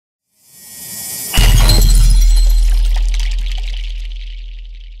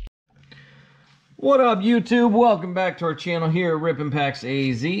What up, YouTube? Welcome back to our channel here at Rippin' Packs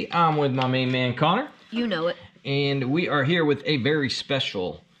AZ. I'm with my main man, Connor. You know it. And we are here with a very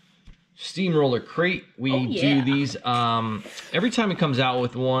special Steamroller crate. We do these every time he comes out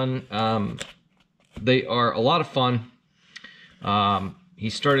with one. They are a lot of fun.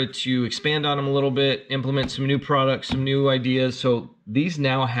 He started to expand on them a little bit, implement some new products, some new ideas. So these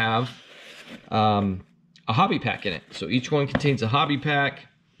now have a hobby pack in it. So each one contains a hobby pack.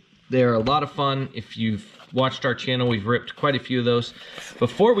 They're a lot of fun. If you've watched our channel, we've ripped quite a few of those.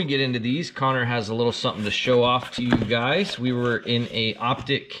 Before we get into these, Connor has a little something to show off to you guys. We were in a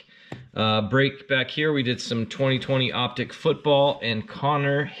optic break back here. We did some 2020 optic football, and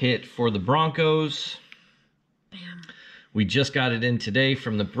Connor hit for the Broncos. Bam. We just got it in today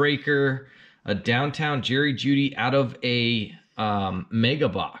from the breaker. A downtown Jerry Judy out of a mega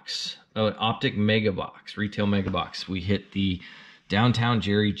box, an optic mega box, retail mega box. We hit the downtown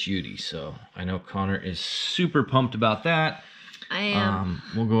Jerry Judy, so I know Connor is super pumped about that. I am.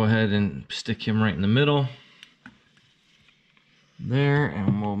 We'll go ahead and stick him right in the middle there,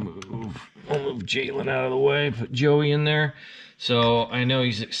 and we'll move Jalen out of the way, put Joey in there. So I know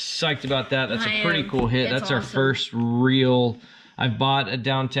he's psyched about that. That's a pretty cool hit. That's awesome. Our first real. I've bought a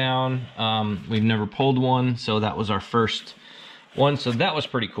downtown. We've never pulled one, so that was our first one. So that was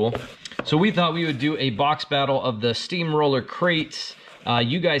pretty cool. So we thought we would do a box battle of the Steamroller crates.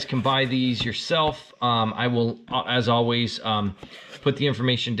 You guys can buy these yourself. I will, as always, put the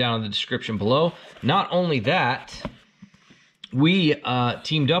information down in the description below. Not only that, we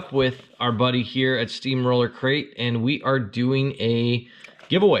teamed up with our buddy here at Steamroller Crate, and we are doing a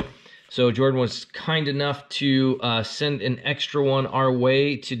giveaway. So Jordan was kind enough to send an extra one our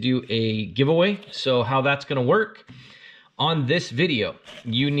way to do a giveaway. So how that's going to work: on this video,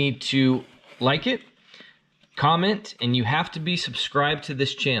 you need to like it, comment, and you have to be subscribed to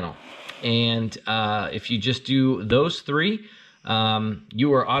this channel. And if you just do those three,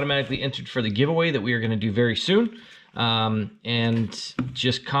 you are automatically entered for the giveaway that we are going to do very soon. And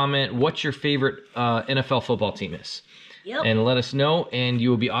just comment what your favorite NFL football team is. Yep. And let us know, and you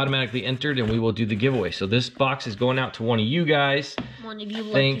will be automatically entered, and we will do the giveaway. So this box is going out to one of you guys. One of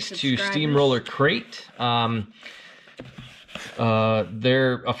you, thanks to Steamroller Crate.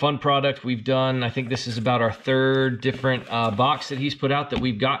 They're a fun product. We've done, I think this is about our third different box that he's put out that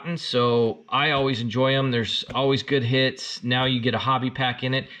we've gotten. So I always enjoy them. There's always good hits. Now you get a hobby pack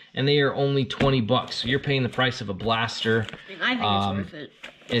in it, and they are only 20 bucks. So you're paying the price of a blaster. I think it's worth it.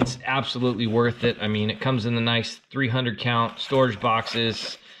 It's absolutely worth it. I mean, it comes in the nice 300 count storage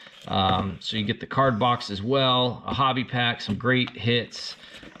boxes. So you get the card box as well, a hobby pack, some great hits.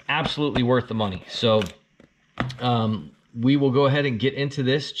 Absolutely worth the money. So we will go ahead and get into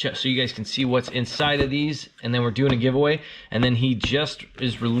this so you guys can see what's inside of these, and then we're doing a giveaway. And then he just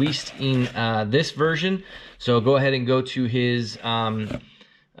is releasing this version, so go ahead and go to his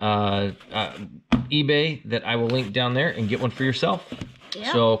eBay that I will link down there and get one for yourself.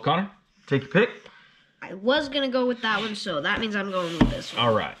 Yep. So Connor, take your pick. I was gonna go with that one, so that means I'm going with this one.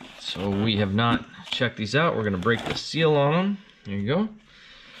 All right, so we have not checked these out. We're gonna break the seal on them. There you go.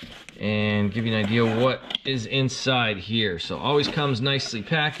 And give you an idea what is inside here. So always comes nicely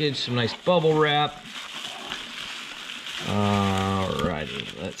packaged, some nice bubble wrap.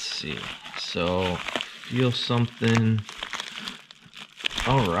 Alrighty, let's see. So feel something.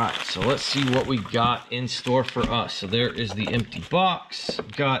 Alright, so let's see what we got in store for us. So there is the empty box.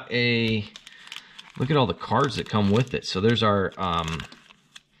 Got a, look at all the cards that come with it. So there's our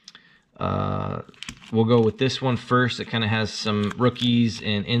we'll go with this one first. It kind of has some rookies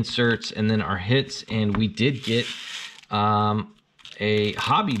and inserts, and then our hits. And we did get a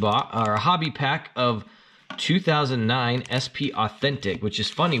hobby box, or a hobby pack of 2009 SP Authentic, which is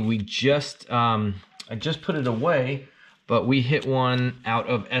funny. We just I just put it away, but we hit one out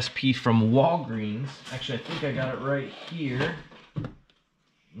of SP from Walgreens. Actually, I think I got it right here.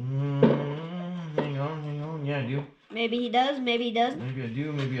 Hang on. Yeah, I do. Maybe he does. Maybe he doesn't. Maybe I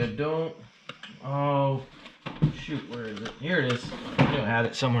do. Maybe I don't. Oh, shoot, where is it? Here it is. I knew I had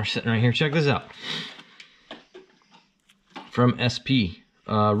it somewhere sitting right here. Check this out. From SP,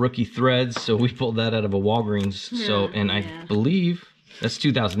 Rookie Threads. So we pulled that out of a Walgreens. So, and I believe that's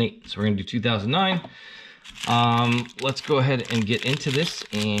 2008. So we're going to do 2009. Let's go ahead and get into this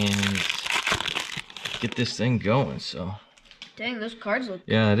and get this thing going. So. Dang, those cards look.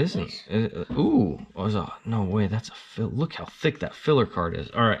 Yeah, it isn't. Nice. Ooh, no way. That's a fill. Look how thick that filler card is.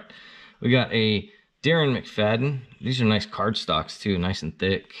 All right. We got a Darren McFadden. These are nice card stocks too, nice and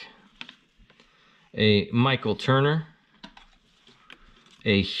thick. A Michael Turner.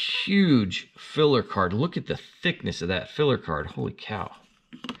 A huge filler card. Look at the thickness of that filler card. Holy cow.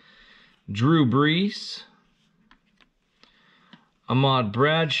 Drew Brees, Ahmad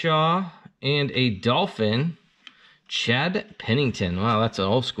Bradshaw, and a Dolphin, Chad Pennington. Wow, that's an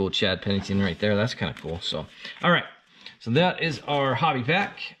old school Chad Pennington right there. That's kind of cool. So, all right. So that is our hobby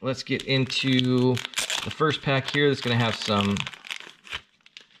pack. Let's get into the first pack here. That's going to have some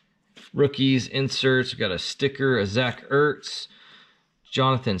rookies, inserts. We got a sticker, a Zach Ertz,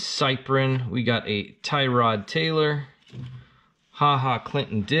 Jonathan Cyprin. We got a Tyrod Taylor,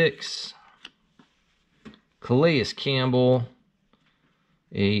 Clinton Dix, Calais Campbell,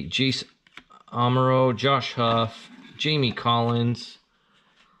 a Jace Amaro, Josh Huff, Jamie Collins,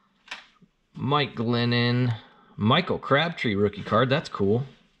 Mike Glennon, Michael Crabtree rookie card. That's cool.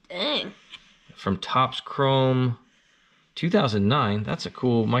 Dang. From Topps Chrome 2009. That's a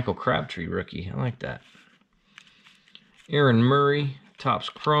cool Michael Crabtree rookie. I like that. Aaron Murray, Topps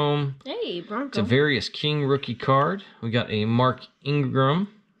Chrome. Hey, Bronco. Tavarius King rookie card. We got a Mark Ingram.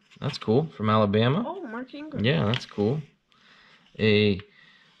 That's cool. From Alabama. Oh, Mark Ingram. Yeah, that's cool.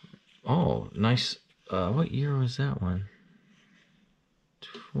 Nice. What year was that one?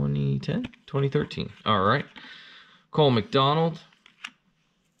 2010? 2013. All right. Cole McDonald.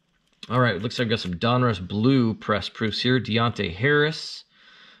 All right, looks like I got some Donruss Blue press proofs here. Deontay Harris.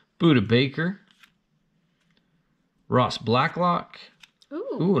 Budda Baker. Ross Blacklock.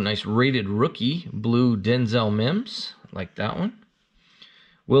 Ooh, nice rated rookie. Blue Denzel Mims. Like that one.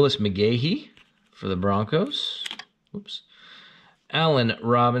 Willis McGahee for the Broncos. Whoops. Allen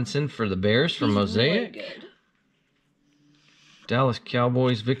Robinson for the Bears from Mosaic. Really good. Dallas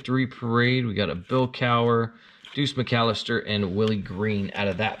Cowboys Victory Parade. We got a Bill Cowher, Deuce McAllister, and Willie Green out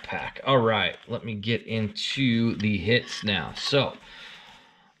of that pack. All right, let me get into the hits now. So,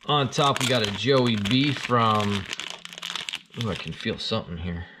 on top, we got a Joey B from... Ooh, I can feel something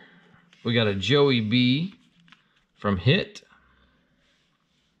here. We got a Joey B from Hit.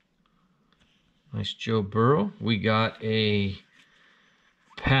 Nice Joe Burrow. We got a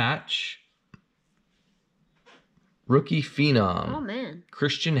patch. Rookie Phenom. Oh, man.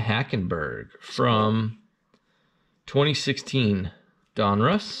 Christian Hackenberg from 2016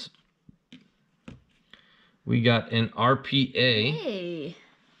 Donruss. We got an RPA. Hey.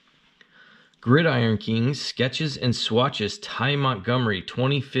 Gridiron Kings Sketches and Swatches Ty Montgomery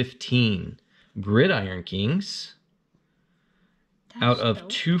 2015. Gridiron Kings. That's Out of dope.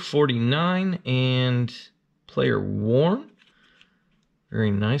 249 and player worn.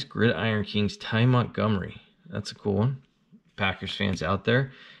 Very nice. Gridiron Kings Ty Montgomery. That's a cool one. Packers fans out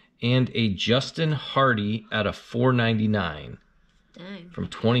there. And a Justin Hardy out of 499. Dang. From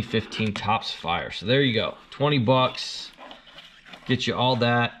 2015 Topps Fire. So there you go. 20 bucks. Get you all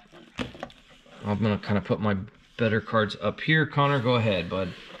that. I'm going to kind of put my better cards up here. Connor, go ahead,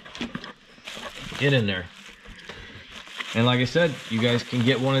 bud. Get in there. And like I said, you guys can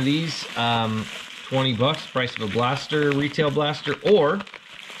get one of these. 20 bucks, price of a blaster, retail blaster, or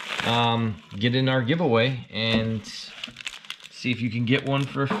get in our giveaway and see if you can get one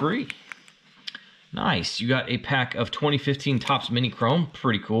for free. Nice. You got a pack of 2015 Topps Mini Chrome.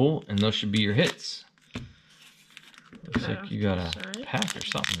 Pretty cool. And those should be your hits. Looks like you got a pack or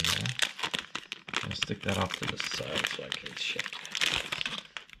something in there. I'm going to stick that off to the side so I can check.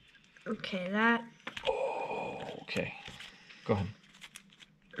 Okay, that. Oh, okay. Go ahead.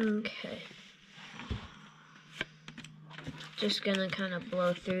 Okay. Just gonna kind of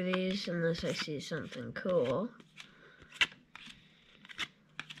blow through these unless I see something cool.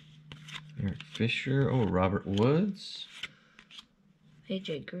 Eric Fisher. Oh, Robert Woods.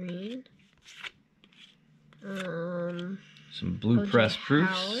 AJ Green. Some blue O.J. press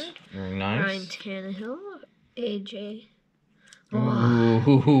proofs. Howard. Very nice. Ryan Tannehill. AJ.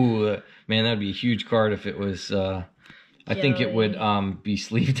 Ooh, man, that'd be a huge card if it was. I think it would be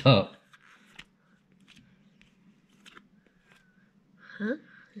sleeved up. Huh?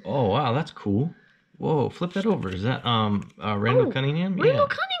 Oh wow, that's cool. Whoa, flip that over. Is that Randall Cunningham? Randall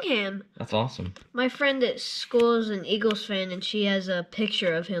Cunningham. That's awesome. My friend at school is an Eagles fan, and she has a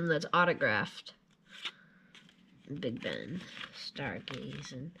picture of him that's autographed. Big Ben,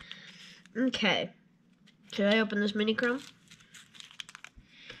 Stargaze, okay. Should I open this mini chrome?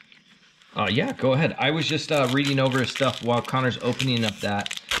 Yeah, go ahead. I was just reading over his stuff while Connor's opening up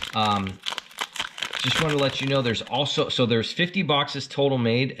that. Just want to let you know there's also, so there's 50 boxes total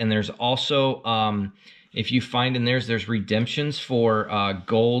made, and there's also, if you find in there's redemptions for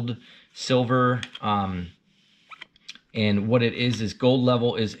gold, silver, and what it is gold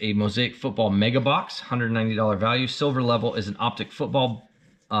level is a Mosaic Football Mega Box, $190 value. Silver level is an Optic Football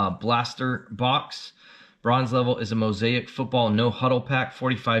Blaster Box. Bronze level is a Mosaic Football No Huddle Pack,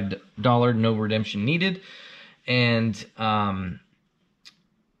 $45, no redemption needed. And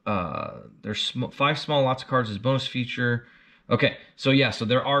there's 5 small lots of cards as bonus feature. Okay, so yeah, so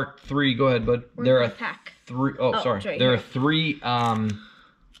there are 3. Go ahead, bud. Where's there my are pack? 3. Oh, sorry. Right there here. are 3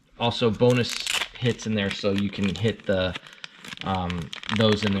 also bonus hits in there, so you can hit the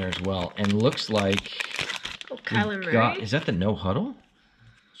those in there as well. And looks like Kyler Murray. Is that the no huddle?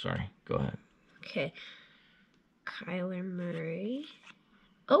 Sorry, go ahead. Okay, Kyler Murray.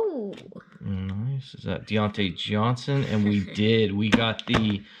 Oh, Nice. Is that Deontay Johnson? And we got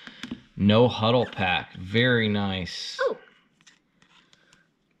the no huddle pack. Very nice. Oh.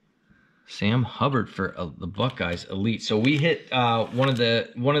 Sam Hubbard for the Buckeyes Elite. So we hit one of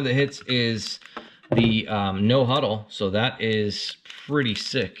the hits is the no huddle. So that is pretty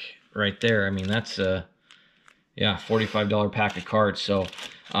sick right there. I mean, that's a $45 pack of cards. So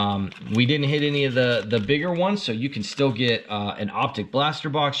we didn't hit any of the bigger ones. So you can still get an optic blaster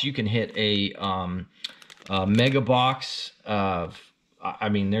box. You can hit a mega box of. I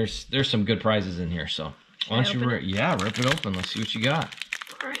mean, there's some good prizes in here. So why don't you rip it open? Let's see what you got.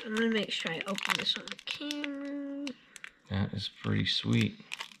 All right, I'm gonna make sure I open this on the camera. That is pretty sweet.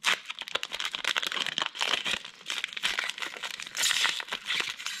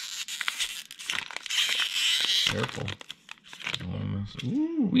 Careful.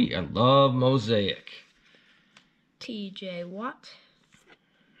 Ooh, I love mosaic. TJ Watt.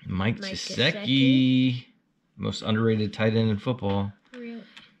 Mike Gesicki. Most underrated tight end in football. Really?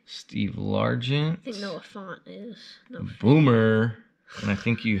 Steve Largent. I think Noah Font is. Boomer. And I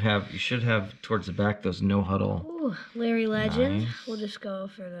think you should have towards the back those no huddle. Ooh, Larry Legend. Nice. We'll just go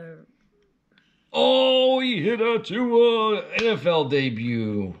for the. Oh, he hit a Tua NFL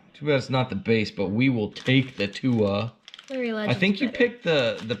debut. Too bad it's not the base, but we will take the Tua. Larry Legend. I think you picked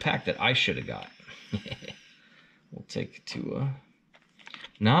the pack that I should have got. We'll take Tua.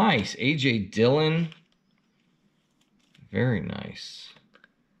 Nice. AJ Dillon. Very nice.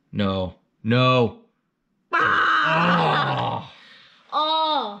 No. Ah!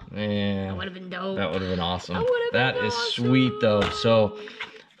 Oh. Man. That would have been dope. That would have been awesome. That is sweet, though. So,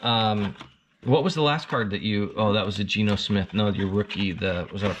 what was the last card that you... Oh, that was a Geno Smith. No, your rookie.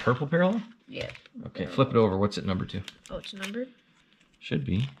 Was that a purple parallel? Yeah. Okay, flip it over. What's it number 2? Oh, it's numbered? Should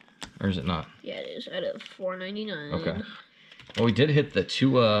be. Or is it not? Yeah, it is. Out of 499. Okay. Well, we did hit the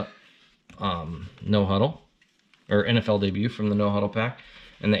Tua no huddle. Or NFL debut from the no huddle pack.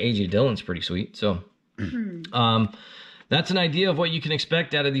 And the AJ Dillon's pretty sweet. So, that's an idea of what you can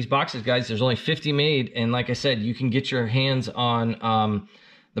expect out of these boxes, guys. There's only 50 made. And like I said, you can get your hands on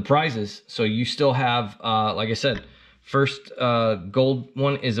the prizes. So you still have, like I said, first gold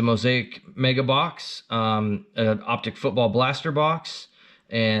one is a mosaic mega box, an optic football blaster box,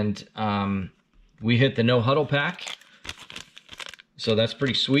 and we hit the no huddle pack. So that's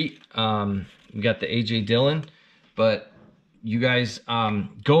pretty sweet. We got the AJ Dillon, but you guys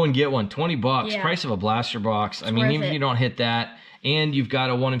go and get one. 20 bucks, price of a blaster box. I mean, even if you don't hit that, and you've got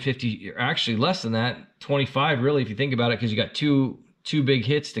a 1 in 50, or actually less than that, 25 really, if you think about it, because you got two big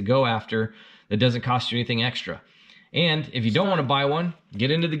hits to go after that doesn't cost you anything extra. And if you don't want to buy one, get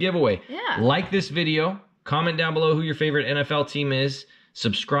into the giveaway. Yeah. Like this video, comment down below who your favorite NFL team is,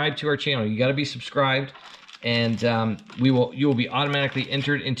 subscribe to our channel. You got to be subscribed, and you will be automatically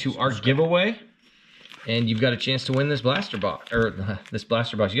entered into our giveaway. And you've got a chance to win this blaster box, or this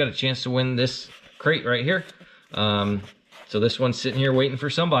blaster box. You got a chance to win this crate right here. So this one's sitting here waiting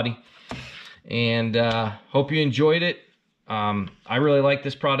for somebody. And hope you enjoyed it. I really like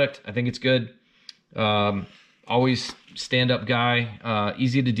this product. I think it's good. Always stand-up guy,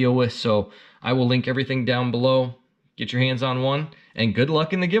 easy to deal with. So I will link everything down below. Get your hands on one. And good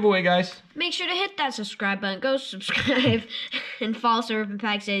luck in the giveaway, guys. Make sure to hit that subscribe button. Go subscribe and follow Surfing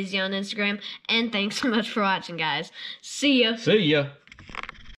Pack Daisy on Instagram. And thanks so much for watching, guys. See ya. See ya.